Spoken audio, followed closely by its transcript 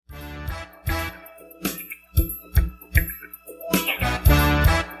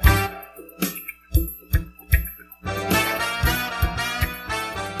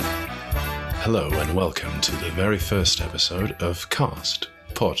Hello and welcome to the very first episode of Cast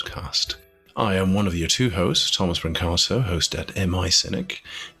Podcast. I am one of your two hosts, Thomas Brancato, host at MI Cynic,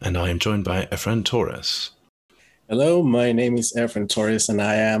 and I am joined by Efren Torres. Hello, my name is Efren Torres, and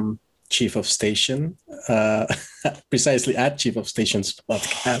I am Chief of Station, precisely at Chief of Station's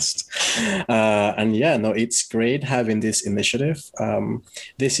podcast. It's great having this initiative.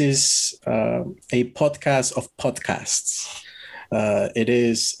 This is a podcast of podcasts. It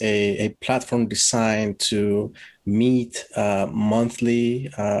is a platform designed to meet monthly,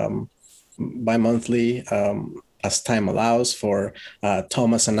 bi-monthly, as time allows for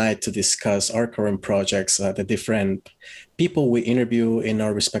Thomas and I to discuss our current projects, the different people we interview in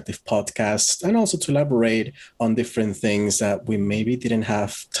our respective podcasts, and also to elaborate on different things that we maybe didn't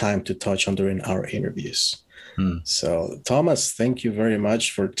have time to touch on during our interviews. So, Thomas, thank you very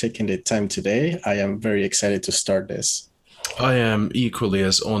much for taking the time today. I am very excited to start this. I am equally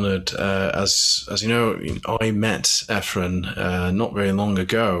as honoured as you know. I met Efren not very long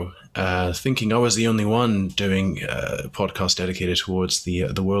ago, thinking I was the only one doing a podcast dedicated towards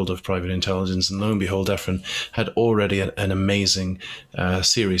the world of private intelligence, and lo and behold, Efren had already an amazing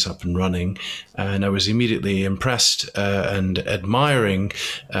series up and running, and I was immediately impressed and admiring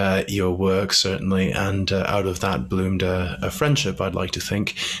your work, certainly, and out of that bloomed a friendship, I'd like to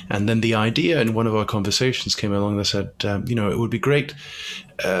think. And then the idea in one of our conversations came along that said, it would be great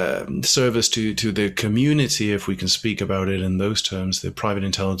service to the community if we can speak about it in those terms, the private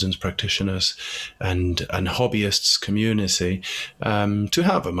intelligence practitioners and hobbyists community, to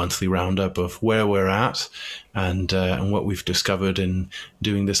have a monthly roundup of where we're at and what we've discovered in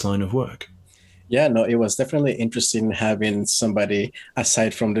doing this line of work. Yeah, no, it was definitely interesting having somebody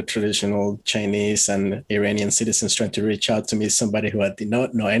aside from the traditional Chinese and Iranian citizens trying to reach out to me, somebody who I did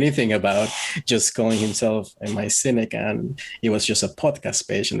not know anything about, just calling himself MI Cynic, and it was just a podcast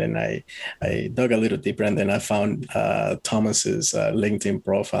page. And then I dug a little deeper, and then I found Thomas's LinkedIn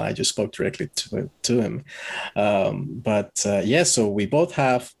profile. I just spoke directly to him. So we both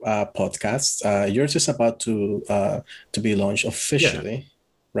have podcasts. Yours is about to be launched officially. Yeah.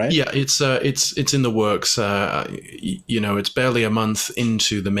 Right? Yeah, it's in the works. It's barely a month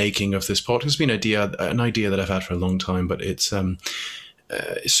into the making of this podcast. It's been an idea that I've had for a long time, but it's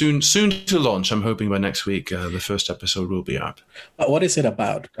soon to launch. I'm hoping by next week the first episode will be up. What is it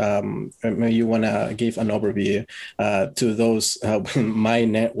about? Maybe you want to give an overview to those my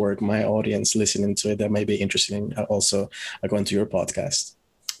network, my audience listening to it that may be interested in also going to your podcast.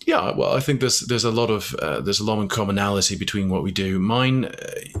 Yeah, well, I think there's a lot of commonality between what we do. Mine,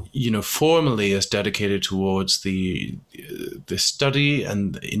 formally is dedicated towards the study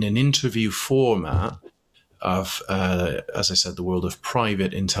and in an interview format of, as I said, the world of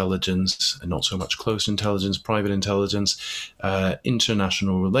private intelligence, and not so much close intelligence, private intelligence,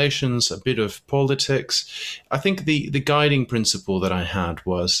 international relations, a bit of politics. I think the guiding principle that I had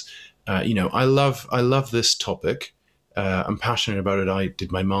was, I love this topic. I'm passionate about it. I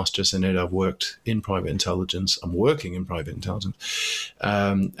did my master's in it. I've worked in private intelligence. I'm working in private intelligence.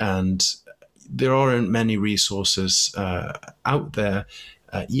 And there aren't many resources out there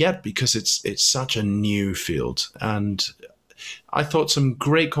yet because it's such a new field. And I thought some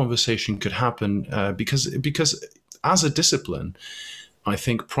great conversation could happen because as a discipline, I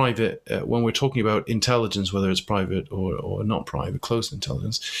think private, when we're talking about intelligence, whether it's private or not private, close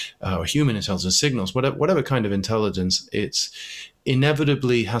intelligence, or human intelligence, signals, whatever kind of intelligence, it's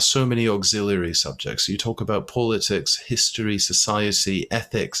inevitably has so many auxiliary subjects. You talk about politics, history, society,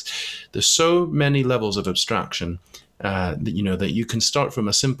 ethics. There's so many levels of abstraction that you can start from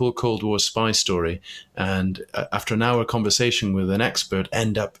a simple Cold War spy story, and after an hour conversation with an expert,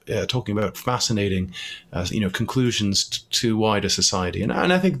 end up talking about fascinating, conclusions to wider society. And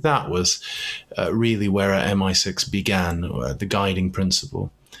I think that was really where MI6 began, the guiding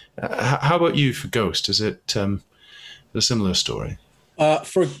principle. How about you for Ghost? Is it a similar story?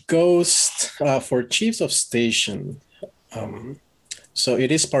 For Ghost, for Chiefs of Station, so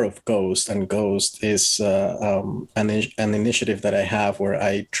it is part of Ghost, and Ghost is an initiative that I have where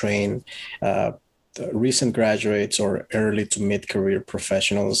I train recent graduates or early to mid-career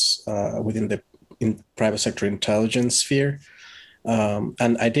professionals within the private sector intelligence sphere.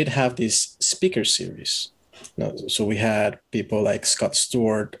 And I did have this speaker series. So we had people like Scott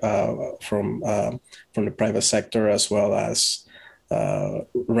Stewart from the private sector, as well as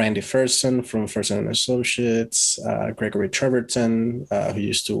Randy Ferson from Ferson & Associates, Gregory Treverton, who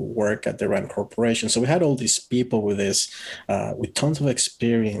used to work at the Rand Corporation. So we had all these people with tons of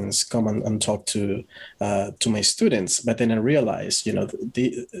experience come and talk to my students. But then I realized,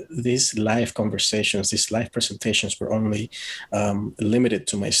 these live conversations, these live presentations were only limited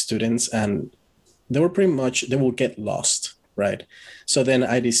to my students. And they will get lost, right? So then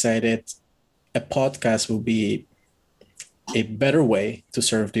I decided a podcast will be a better way to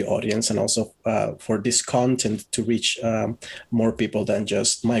serve the audience, and also for this content to reach more people than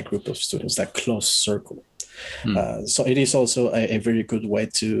just my group of students, that close circle. So it is also a very good way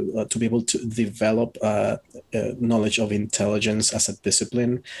to be able to develop knowledge of intelligence as a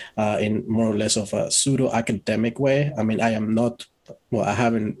discipline in more or less of a pseudo academic way. I mean, I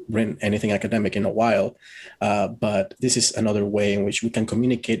haven't written anything academic in a while, but this is another way in which we can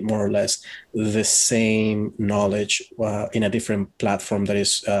communicate more or less the same knowledge in a different platform that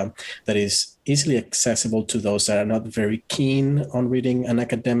is easily accessible to those that are not very keen on reading an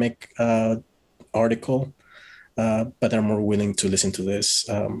academic article, but are more willing to listen to this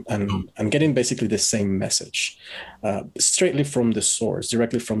and getting basically the same message straightly from the source,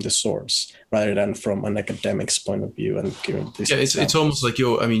 directly from the source, rather than from an academic's point of view. And giving this, it's almost like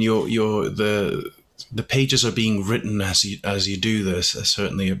the pages are being written as you do this.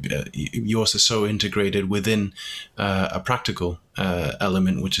 Certainly, yours is so integrated within a practical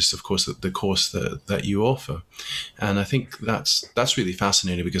element, which is, of course, the course that you offer. And I think that's really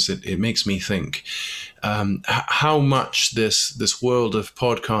fascinating, because it makes me think how much this world of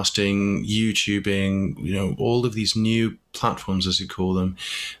podcasting, YouTubing, all of these new platforms, as you call them,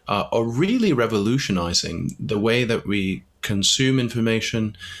 are really revolutionizing the way that we consume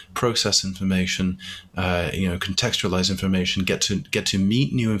information, process information, contextualize information, get to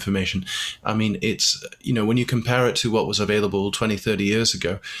meet new information. I mean, it's, when you compare it to what was available 20, 30 years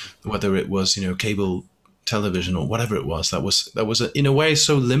ago, whether it was, cable television or whatever it was, that was in a way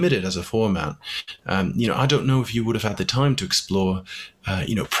so limited as a format. I don't know if you would have had the time to explore,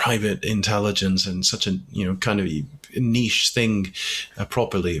 private intelligence and such a, kind of niche thing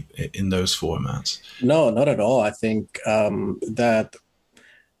properly in those formats. No, not at all. I think that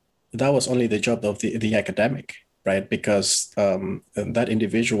was only the job of the academic, right? Because that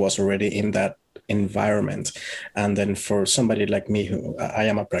individual was already in that environment. And then for somebody like me, who I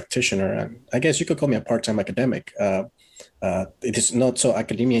am a practitioner, and I guess you could call me a part-time academic, it is not, so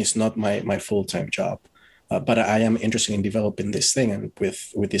academia is not my full-time job, but I am interested in developing this thing, and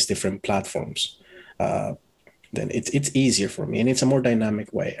with these different platforms, then it's easier for me, and it's a more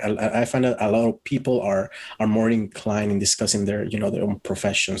dynamic way. I find that a lot of people are more inclined in discussing their own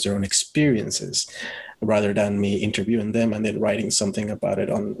professions, their own experiences, rather than me interviewing them and then writing something about it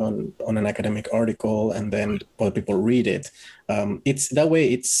on an academic article, and then other people read it. It's that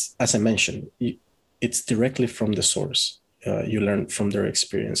way. It's, as I mentioned, it's directly from the source. You learn from their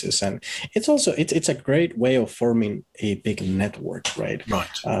experiences, and it's also it's a great way of forming a big network, right? Right.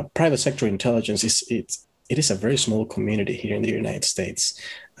 Private sector intelligence it is a very small community here in the United States.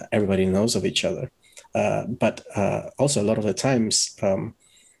 Everybody knows of each other, but also a lot of the times,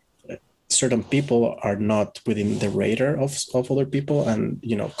 certain people are not within the radar of other people, and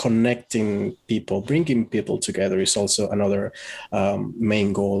connecting people, bringing people together is also another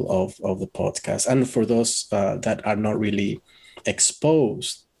main goal of the podcast. And for those that are not really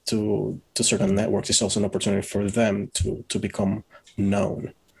exposed to certain networks, it's also an opportunity for them to become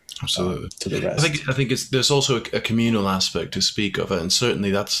known. Absolutely. To the rest. I think there's also a communal aspect to speak of, and certainly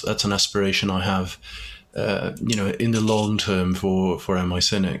that's an aspiration I have. In the long term for MI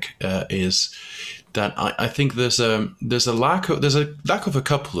Cynic, is that I think there's a lack of a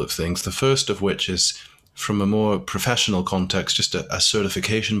couple of things. The first of which is, from a more professional context, just a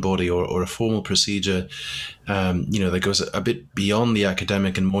certification body or a formal procedure, that goes a bit beyond the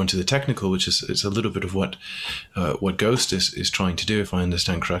academic and more into the technical, which is a little bit of what Ghost is trying to do, if I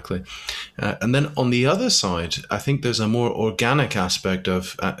understand correctly. And then on the other side, I think there's a more organic aspect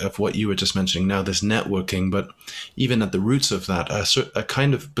of what you were just mentioning now, this networking, but even at the roots of that, a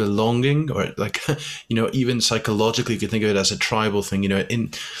kind of belonging, or like, even psychologically, you could think of it as a tribal thing,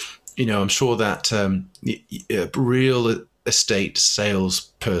 I'm sure that real estate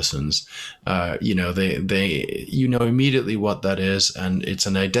salespersons, they immediately what that is, and it's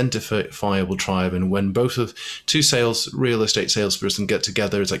an identifiable tribe. And when both of two real estate salesperson get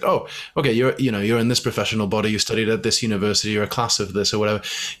together, it's like, oh, okay, you're in this professional body, you studied at this university, you're a class of this or whatever.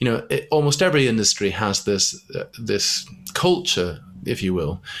 Almost every industry has this culture, if you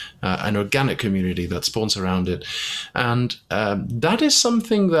will, an organic community that spawns around it. And that is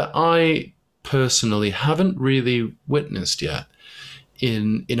something that I personally haven't really witnessed yet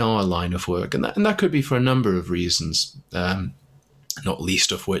in our line of work. And that could be for a number of reasons, not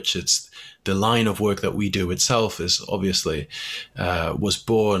least of which it's the line of work that we do itself is obviously was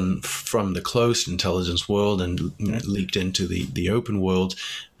born from the closed intelligence world and leaked into the open world.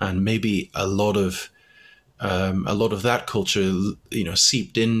 And maybe a lot of a lot of that culture,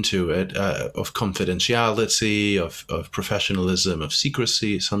 seeped into it, of confidentiality, of professionalism, of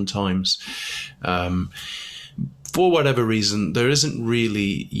secrecy sometimes. For whatever reason, there isn't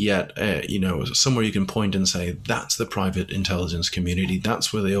really yet, somewhere you can point and say, that's the private intelligence community.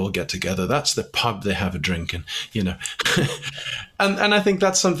 That's where they all get together. That's the pub they have a drink in, and I think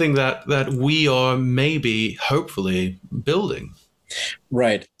that's something that we are maybe, hopefully, building.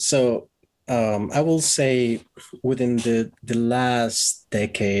 Right. So I will say within the last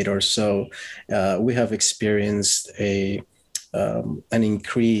decade or so, we have experienced an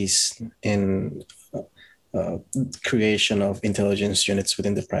increase in creation of intelligence units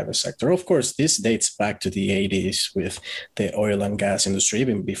within the private sector. Of course, this dates back to the 80s with the oil and gas industry,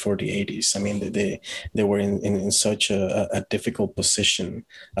 even before the 80s. I mean, they were in such a difficult position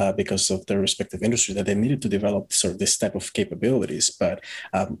because of their respective industry that they needed to develop sort of this type of capabilities. But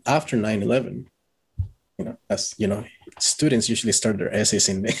after 9/11, as you know, students usually start their essays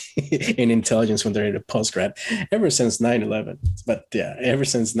in in intelligence when they're in a postgrad. Ever since 9/11, but yeah, ever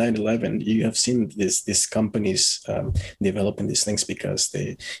since 9/11, you have seen these companies developing these things because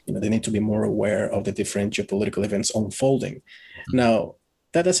they need to be more aware of the different geopolitical events unfolding. Now,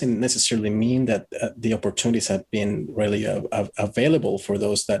 that doesn't necessarily mean that the opportunities have been really available for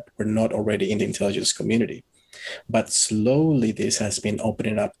those that were not already in the intelligence community, but slowly this has been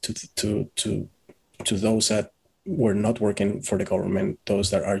opening up to those that were not working for the government, those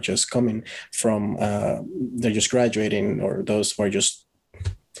that are just coming from, they're just graduating, or those who are just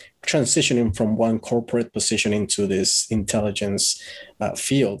transitioning from one corporate position into this intelligence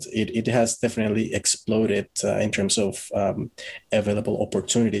field. It has definitely exploded in terms of available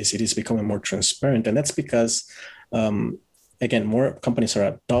opportunities. It is becoming more transparent. And that's because, again, more companies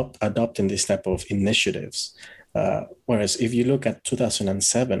are adopting this type of initiatives. Whereas if you look at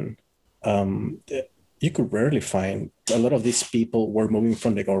 2007, you could rarely find a lot of these people were moving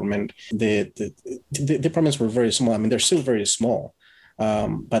from the government. The departments were very small. I mean, they're still very small.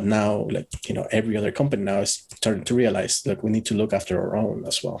 But now, every other company now is starting to realize that we need to look after our own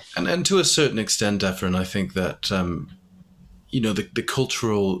as well. And to a certain extent, Efren, I think that the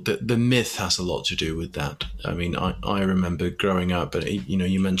cultural, the myth has a lot to do with that. I mean, I remember growing up, but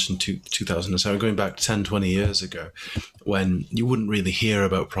you mentioned 2007, going back 10, 20 years ago, when you wouldn't really hear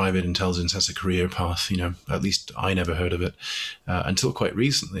about private intelligence as a career path. At least I never heard of it until quite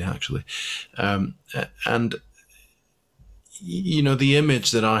recently, actually. And the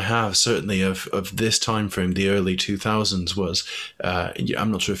image that I have certainly of this time frame, the early 2000s, was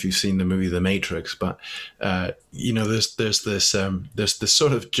I'm not sure if you've seen the movie The Matrix, but there's this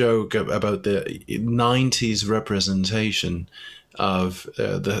sort of joke about the 90s representation of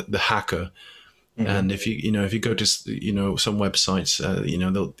the hacker. Mm-hmm. And if you go to some websites,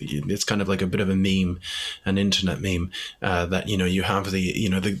 it's kind of like a bit of a meme, an internet meme, that you have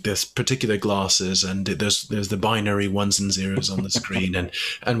this particular glasses, and there's the binary ones and zeros on the screen,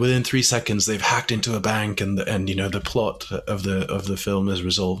 and within 3 seconds they've hacked into a bank, and the plot of the film is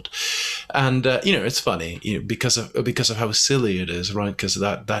resolved, and it's funny because of how silly it is, right? Because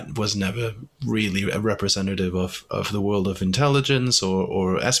that was never really a representative of the world of intelligence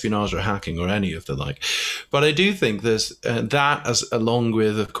or espionage or hacking or any of the like. But I do think there's that, as along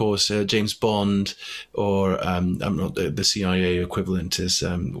with, of course, James Bond, or I'm not the CIA equivalent is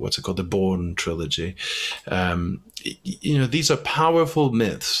what's it called, the Bourne trilogy. These are powerful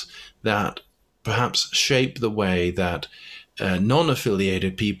myths that perhaps shape the way that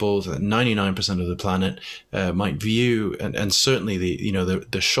non-affiliated people, 99% of the planet, might view, and certainly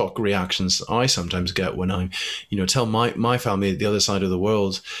the shock reactions I sometimes get when I, tell my family at the other side of the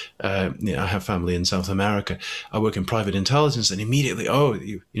world. I have family in South America. I work in private intelligence, and immediately,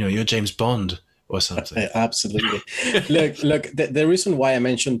 you're James Bond or something. Absolutely. Look. The reason why I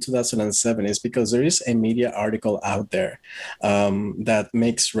mentioned 2007 is because there is a media article out there that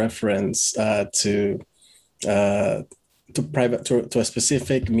makes reference to a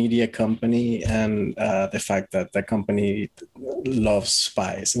specific media company, and the fact that the company loves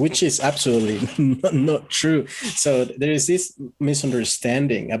spies, which is absolutely not true. So there is this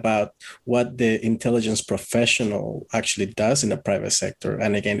misunderstanding about what the intelligence professional actually does in the private sector.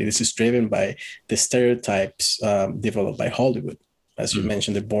 And again, this is driven by the stereotypes developed by Hollywood. As you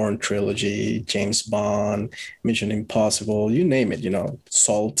mentioned, the Bourne trilogy, James Bond, Mission Impossible, you name it,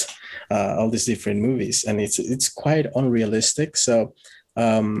 Salt, all these different movies. And it's quite unrealistic. So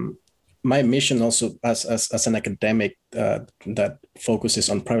my mission also as an academic that focuses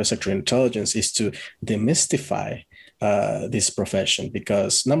on private sector intelligence is to demystify this profession,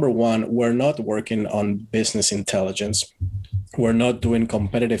 because number one, we're not working on business intelligence. We're not doing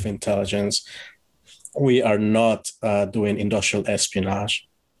competitive intelligence. we are not doing industrial espionage,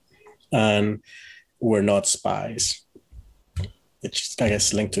 and we're not spies. It's, I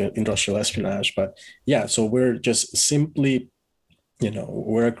guess, linked to industrial espionage. But yeah, so we're just simply,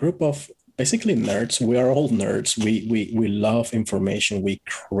 we're a group of basically nerds. We are all nerds. We love information. We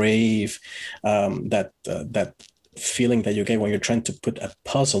crave that feeling that you get when you're trying to put a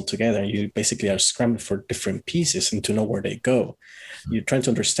puzzle together, and you basically are scrambling for different pieces and to know where they go. You're trying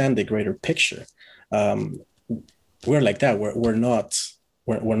to understand the greater picture. Um, we're like that. We're not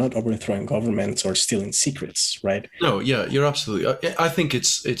overthrowing governments or stealing secrets, right? No, yeah, you're absolutely. I think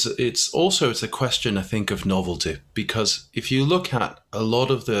it's a question, I think, of novelty, because if you look at a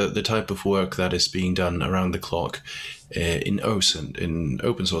lot of the type of work that is being done around the clock in OSINT, in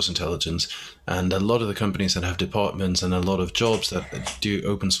open source intelligence, and a lot of the companies that have departments and a lot of jobs that do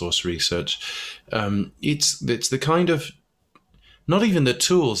open source research, it's the kind of, not even the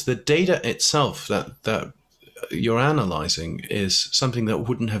tools, the data itself that you're analyzing is something that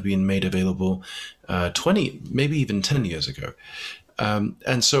wouldn't have been made available 20, maybe even 10 years ago.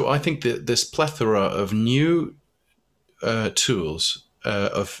 And so I think that this plethora of new tools,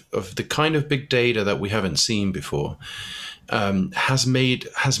 of the kind of big data that we haven't seen before, has made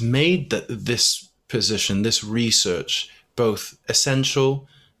this position, this research, both essential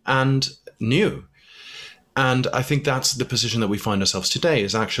and new. And I think that's the position that we find ourselves today.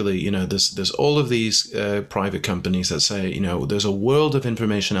 Is actually, there's all of these private companies that say, there's a world of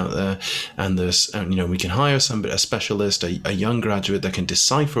information out there, and we can hire a specialist, a young graduate that can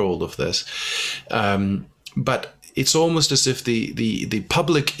decipher all of this. But it's almost as if the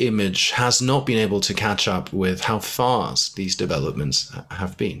public image has not been able to catch up with how fast these developments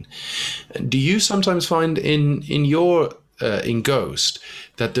have been. Do you sometimes find in Ghost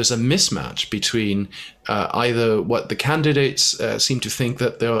that there's a mismatch between either what the candidates seem to think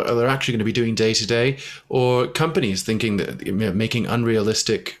that they're actually going to be doing day to day, or companies thinking that making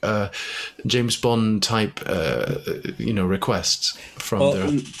unrealistic James Bond type requests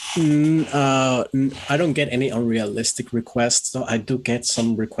from I don't get any unrealistic requests. So I do get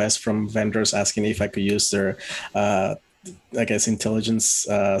some requests from vendors asking if I could use their I guess intelligence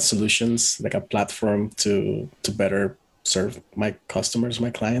solutions, like a platform to better serve my customers,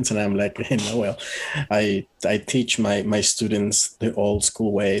 my clients. And I'm like, well, I teach my students the old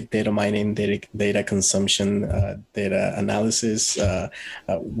school way: data mining, data consumption, data analysis.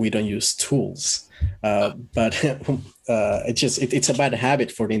 We don't use tools, but it's a bad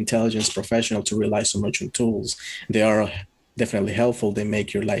habit for the intelligence professional to rely so much on tools. They are definitely helpful. They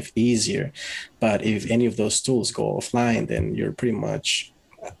make your life easier, but if any of those tools go offline, then you're pretty much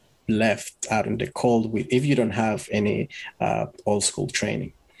left out in the cold if you don't have any old school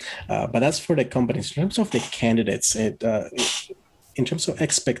training. But that's for the companies. In terms of the candidates, in terms of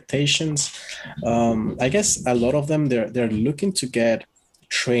expectations, I guess a lot of them, they're looking to get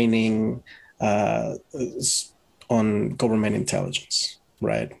training on government intelligence,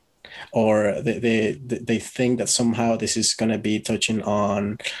 right? Or they think that somehow this is going to be touching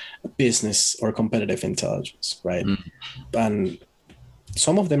on business or competitive intelligence, right? And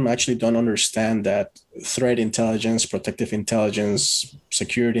some of them actually don't understand that threat intelligence, protective intelligence,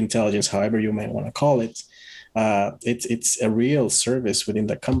 security intelligence, however you may want to call it, it's a real service within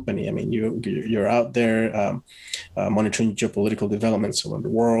the company. I mean, you're out there monitoring geopolitical developments around the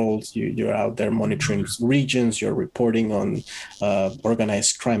world. You're out there monitoring regions. You're reporting on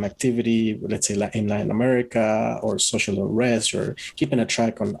organized crime activity, let's say in Latin America, or social unrest. You're keeping a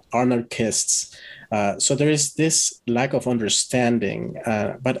track on anarchists. So there is this lack of understanding,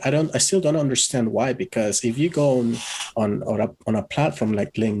 but I still don't understand why. Because if you go on a platform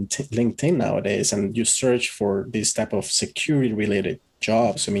like LinkedIn nowadays, and you search for this type of security related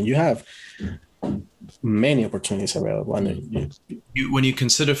jobs, I mean, you have many opportunities available. And when you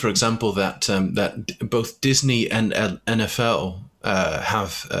consider, for example, that both Disney and NFL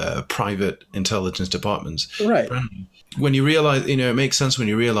have private intelligence departments, right? When you realize, it makes sense when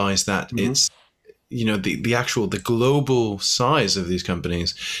you realize that it's the global size of these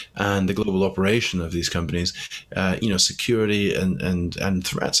companies and the global operation of these companies, security and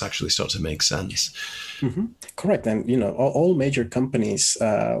threats actually start to make sense. Mm-hmm. Correct. And, all major companies,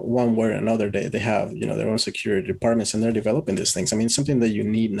 one way or another, they have, their own security departments, and they're developing these things. I mean, something that you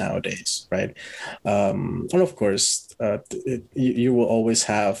need nowadays, right? And of course, you will always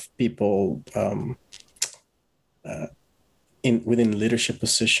have people within leadership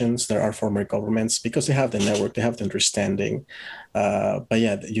positions. There are former governments, because they have the network, they have the understanding. But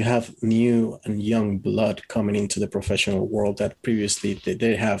yeah, you have new and young blood coming into the professional world that previously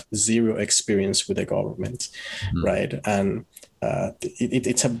they have zero experience with the government, right? And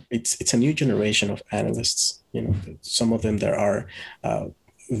it's a new generation of analysts. Some of them there are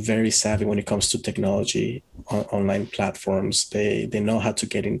very savvy when it comes to technology, online platforms. They know how to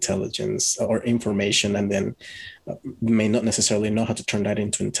get intelligence or information, and then may not necessarily know how to turn that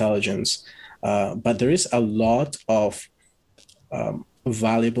into intelligence. But there is a lot of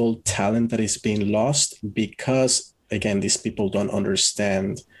valuable talent that is being lost because, again, these people don't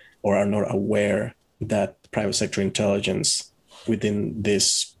understand or are not aware that private sector intelligence within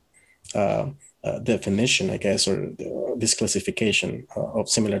this definition, I guess, or this classification of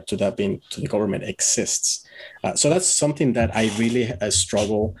similar to that being to the government exists. So that's something that I really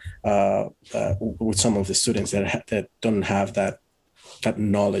struggle with some of the students that don't have that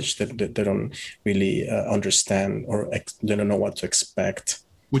knowledge, that they don't really understand, or they don't know what to expect.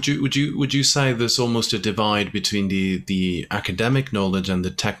 Would you say there's almost a divide between the academic knowledge and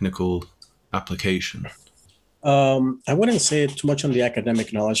the technical application? I wouldn't say too much on the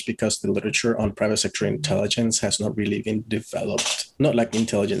academic knowledge because the literature on private sector intelligence has not really been developed, not like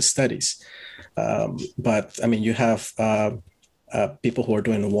intelligence studies. But I mean, you have people who are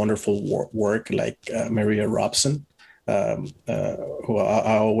doing wonderful work like Maria Robson, who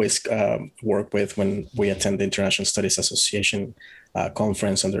I always work with when we attend the International Studies Association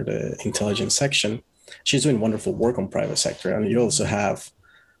conference under the intelligence section. She's doing wonderful work on private sector. And you also have,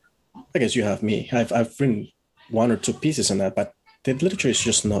 I guess you have me. I've written one or two pieces on that, but the literature is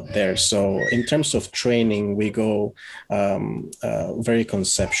just not there. So in terms of training, we go very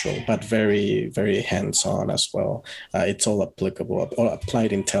conceptual, but very, very hands-on as well. It's all applicable, all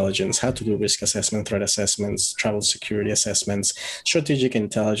applied intelligence, how to do risk assessment, threat assessments, travel security assessments, strategic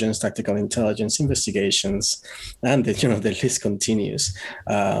intelligence, tactical intelligence, investigations, and the list continues.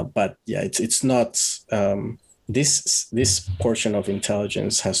 But yeah, it's not. This portion of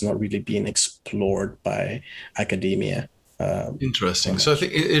intelligence has not really been explored by academia. Interesting. So I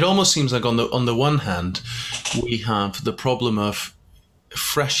think it almost seems like on the one hand, we have the problem of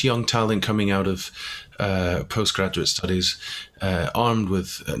fresh young talent coming out of postgraduate studies, armed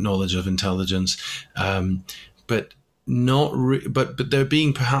with knowledge of intelligence, but but there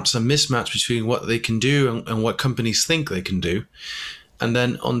being perhaps a mismatch between what they can do and what companies think they can do. And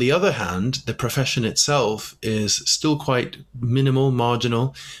then on the other hand, the profession itself is still quite minimal,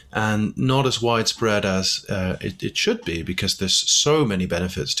 marginal, and not as widespread as it should be, because there's so many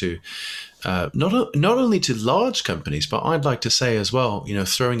benefits to not only to large companies, but I'd like to say as well,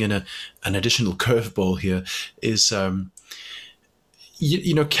 throwing in an additional curveball here is,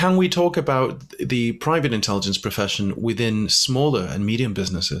 can we talk about the private intelligence profession within smaller and medium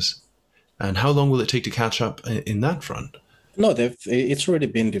businesses? And how long will it take to catch up in that front? No, it's already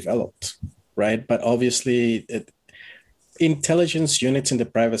been developed, right? But obviously, intelligence units in the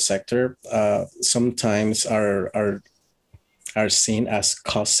private sector sometimes are seen as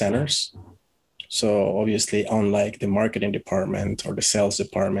cost centers. So obviously, unlike the marketing department or the sales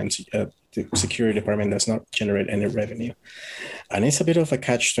department, the security department does not generate any revenue. And it's a bit of a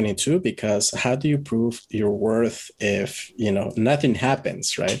catch-22 because how do you prove your worth if, nothing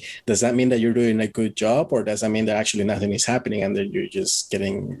happens, right? Does that mean that you're doing a good job, or does that mean that actually nothing is happening and that you're just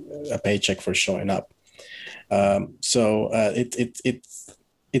getting a paycheck for showing up?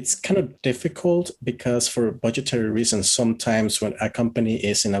 It's kind of difficult because for budgetary reasons, sometimes when a company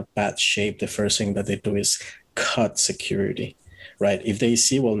is in a bad shape, the first thing that they do is cut security, right? If they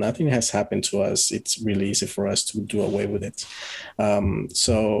see, well, nothing has happened to us, it's really easy for us to do away with it.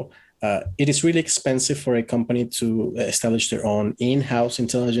 It is really expensive for a company to establish their own in-house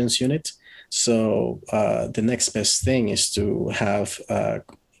intelligence unit. So the next best thing is to have a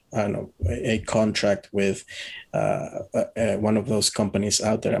contract with one of those companies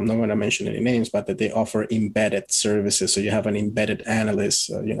out there. I'm not going to mention any names, but that they offer embedded services. So you have an embedded analyst,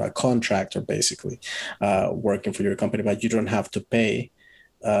 a contractor basically working for your company, but you don't have to pay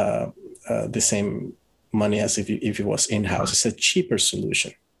the same money as if it was in-house. It's a cheaper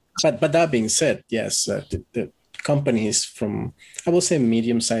solution. But that being said, yes, the companies from, I will say,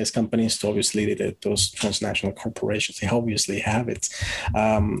 medium-sized companies to obviously those transnational corporations, they obviously have it.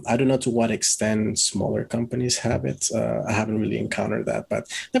 I don't know to what extent smaller companies have it. I haven't really encountered that, but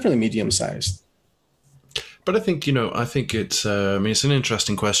definitely medium-sized. But I think, it's it's an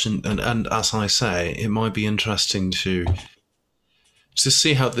interesting question. And as I say, it might be interesting to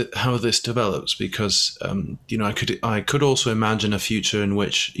see how this develops, because, I could also imagine a future in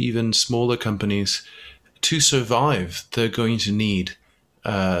which even smaller companies, to survive, they're going to need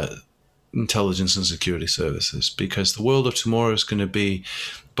intelligence and security services, because the world of tomorrow is going to be,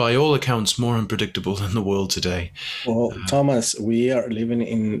 by all accounts, more unpredictable than the world today. Well, Thomas, we are living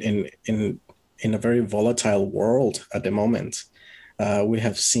in in a very volatile world at the moment. We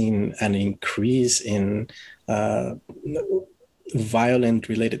have seen an increase in violent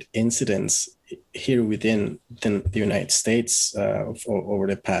related incidents here within the United States over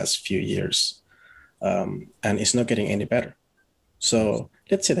the past few years. And it's not getting any better. So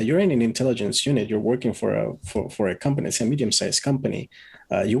let's say that you're in an intelligence unit, you're working for a company, it's a medium-sized company.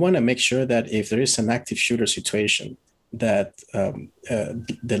 You want to make sure that if there is an active shooter situation, that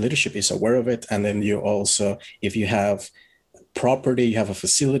the leadership is aware of it. And then you also, if you have property, you have a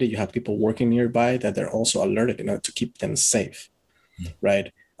facility, you have people working nearby, that they're also alerted in order to keep them safe,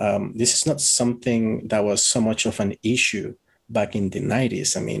 right? This is not something that was so much of an issue back in the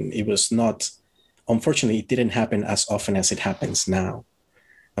 90s. I mean, it was not, unfortunately, it didn't happen as often as it happens now.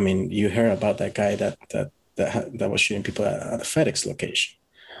 I mean, you heard about that guy that was shooting people at a FedEx location,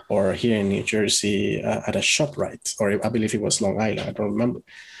 or here in New Jersey at a ShopRite, or I believe it was Long Island, I don't remember.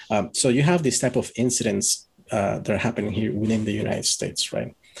 So you have this type of incidents that are happening here within the United States,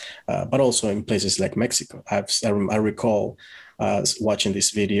 right? But also in places like Mexico. I recall watching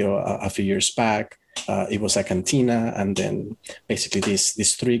this video a few years back. It was a cantina, and then basically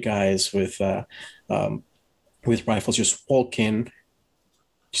these three guys with rifles just walk in,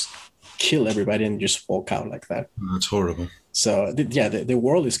 just kill everybody, and just walk out like that. That's horrible. So the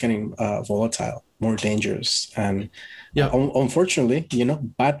world is getting volatile, more dangerous, and unfortunately,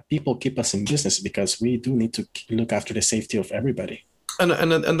 bad people keep us in business because we do need to look after the safety of everybody.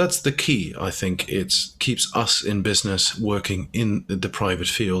 And that's the key. I think it keeps us in business, working in the private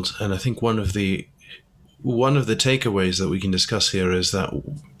field. And I think one of the takeaways that we can discuss here is that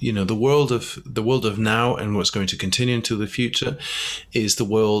the world of now and what's going to continue into the future is the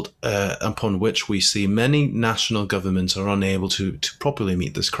world upon which we see many national governments are unable to properly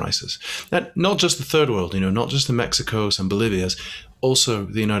meet this crisis. And not just the third world, not just the Mexicos and Bolivias, also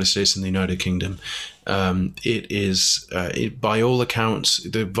the United States and the United Kingdom. It is, by all accounts,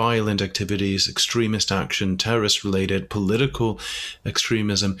 the violent activities, extremist action, terrorist-related, political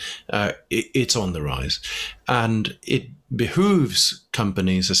extremism, it's on the rise. And it behooves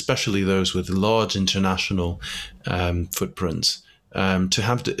companies, especially those with large international footprints, to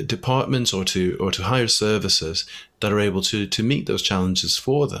have departments or to hire services that are able to meet those challenges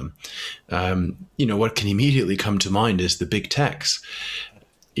for them. What can immediately come to mind is the big techs.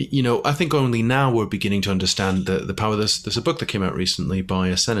 I think only now we're beginning to understand the power. There's a book that came out recently by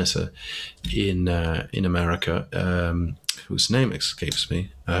a senator in America, whose name escapes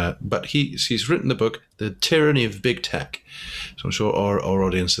me, but he's written the book, The Tyranny of Big Tech. So I'm sure our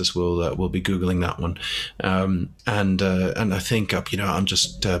audiences will be Googling that one. And I think, I'm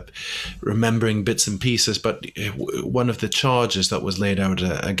just remembering bits and pieces, but one of the charges that was laid out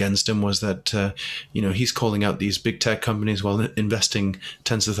against him was that, he's calling out these big tech companies while investing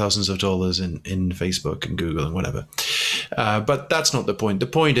tens of thousands of dollars in Facebook and Google and whatever. But that's not the point. The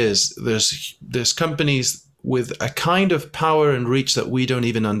point is there's companies with a kind of power and reach that we don't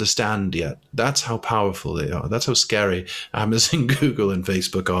even understand yet. That's how powerful they are. That's how scary Amazon, Google, and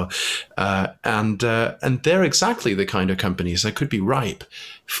Facebook are. And they're exactly the kind of companies that could be ripe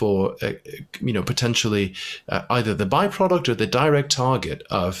for, potentially either the byproduct or the direct target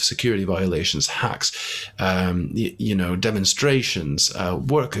of security violations, hacks, demonstrations,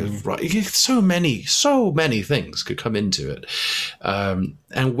 work. So many things could come into it.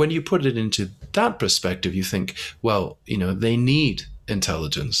 And when you put it into that perspective, you think, well, they need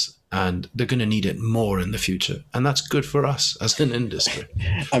intelligence, and they're going to need it more in the future, and that's good for us as an industry.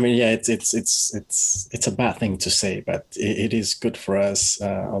 I mean, yeah, it's a bad thing to say, but it is good for us.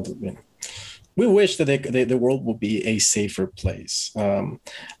 We wish that the world would be a safer place.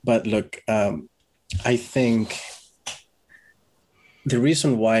 But look, I think the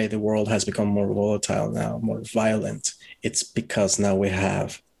reason why the world has become more volatile now, more violent, it's because now we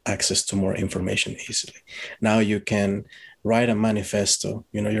have access to more information easily. Now you can write a manifesto.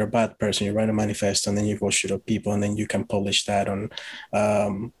 You're a bad person, you write a manifesto, and then you go shoot up people, and then you can publish that on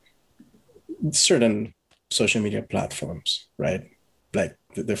certain social media platforms, right? Like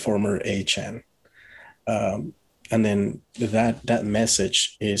the former 8chan. And then that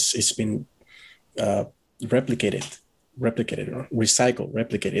message is been replicated or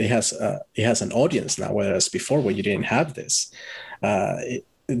replicated. It has an audience now, whereas before, when you didn't have this,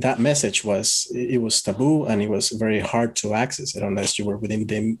 that message was taboo, and it was very hard to access it unless you were within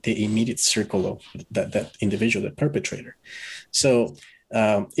the immediate circle of that individual, the perpetrator. So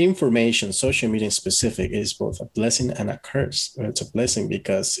information, social media in specific, is both a blessing and a curse. It's a blessing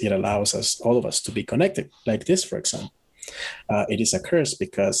because it allows all of us to be connected, like this, for example. It is a curse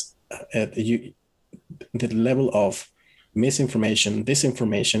because the level of misinformation,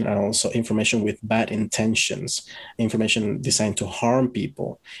 disinformation, and also information with bad intentions, information designed to harm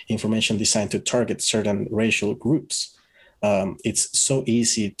people, information designed to target certain racial groups. It's so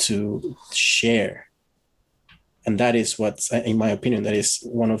easy to share. And that is what, in my opinion, that is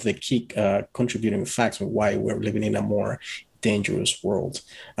one of the key contributing facts why we're living in a more dangerous world.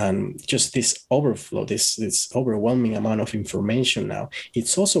 And just this overflow, this overwhelming amount of information now,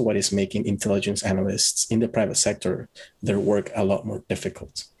 it's also what is making intelligence analysts in the private sector their work a lot more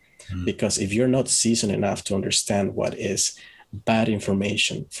difficult. Because if you're not seasoned enough to understand what is bad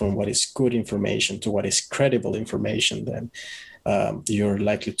information from what is good information to what is credible information, then you're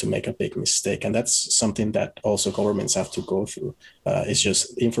likely to make a big mistake. And that's something that also governments have to go through. It's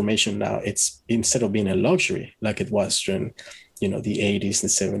just information now, it's instead of being a luxury like it was during, the 80s, the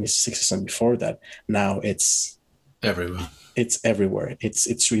 70s, 60s, and before that, now it's everywhere. It's everywhere.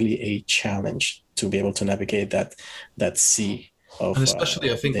 It's really a challenge to be able to navigate that sea of and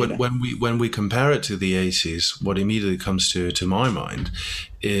especially I think when we compare it to the 80s, what immediately comes to my mind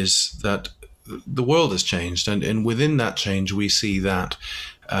is that the world has changed, and within that change, we see that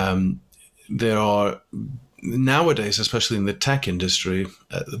there are nowadays, especially in the tech industry,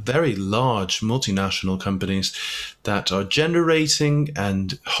 very large multinational companies that are generating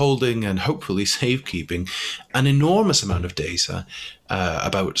and holding and hopefully safekeeping an enormous amount of data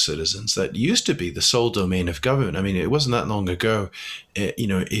about citizens that used to be the sole domain of government. I mean, it wasn't that long ago,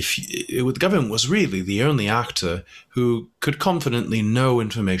 the government was really the only actor who could confidently know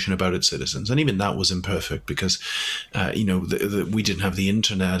information about its citizens. And even that was imperfect because, we didn't have the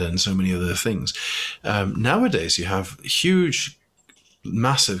internet and so many other things. Nowadays, you have huge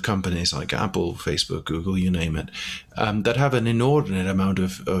massive companies like Apple, Facebook, Google, you name it, that have an inordinate amount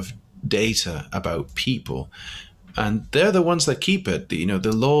of data about people. And they're the ones that keep it.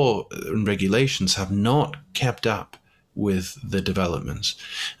 The law and regulations have not kept up with the developments.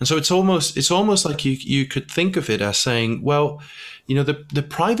 And so it's almost like you could think of it as saying, well, the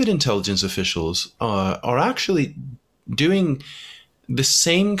private intelligence officials are actually doing the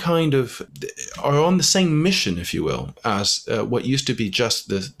same are on the same mission, if you will, as what used to be just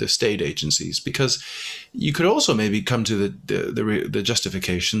the state agencies. Because you could also maybe come to the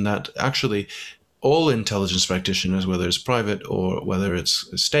justification that actually all intelligence practitioners, whether it's private or whether it's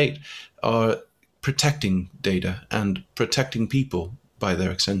state, are protecting data and protecting people by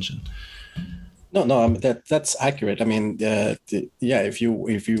their extension. No, that's accurate. I mean, if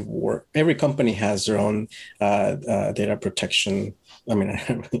you work, every company has their own data protection. I mean,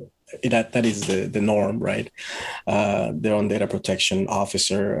 that is the norm, right? Their own data protection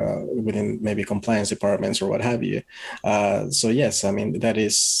officer within maybe compliance departments or what have you. So yes, I mean, that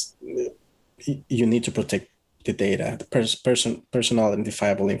is, you need to protect the data, the personal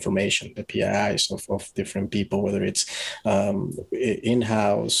identifiable information, the PIIs of different people, whether it's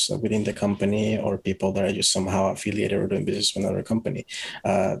in-house within the company or people that are just somehow affiliated or doing business with another company.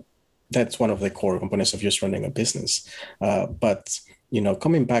 That's one of the core components of just running a business. But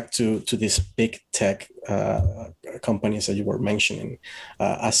coming back to these big tech companies that you were mentioning,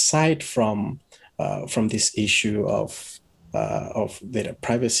 aside from this issue of data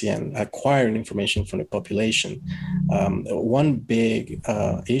privacy and acquiring information from the population, one big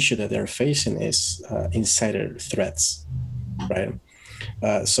issue that they're facing is insider threats, right?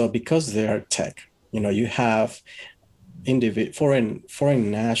 So because they are tech, you have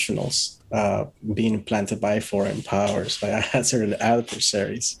foreign nationals being planted by foreign powers, by certain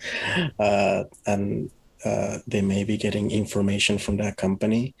adversaries, and they may be getting information from that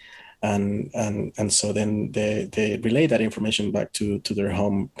company. And so then they relay that information back to their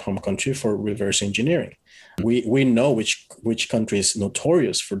home country for reverse engineering. We know which country is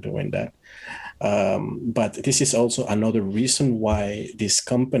notorious for doing that. But this is also another reason why these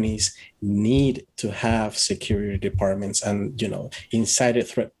companies need to have security departments and insider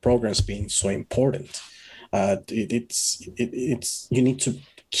threat programs being so important. It's you need to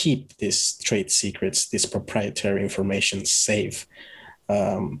keep these trade secrets, this proprietary information safe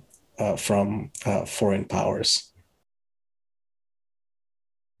from foreign powers.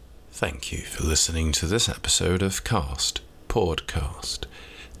 Thank you for listening to this episode of Podcast.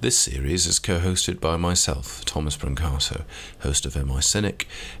 This series is co-hosted by myself, Thomas Brancato, host of MI Cynic,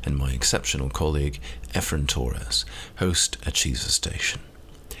 and my exceptional colleague, Efren Torres, host at Chiefs of Station.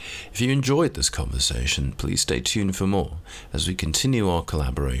 If you enjoyed this conversation, please stay tuned for more as we continue our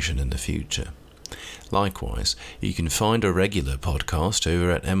collaboration in the future. Likewise, you can find a regular podcast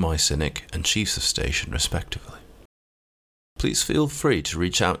over at MI Cynic and Chiefs of Station, respectively. Please feel free to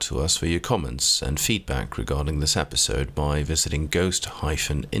reach out to us for your comments and feedback regarding this episode by visiting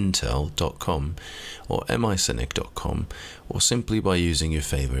ghost-intel.com or micynic.com, or simply by using your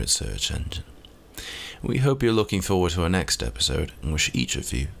favourite search engine. We hope you're looking forward to our next episode and wish each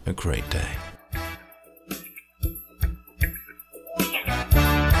of you a great day.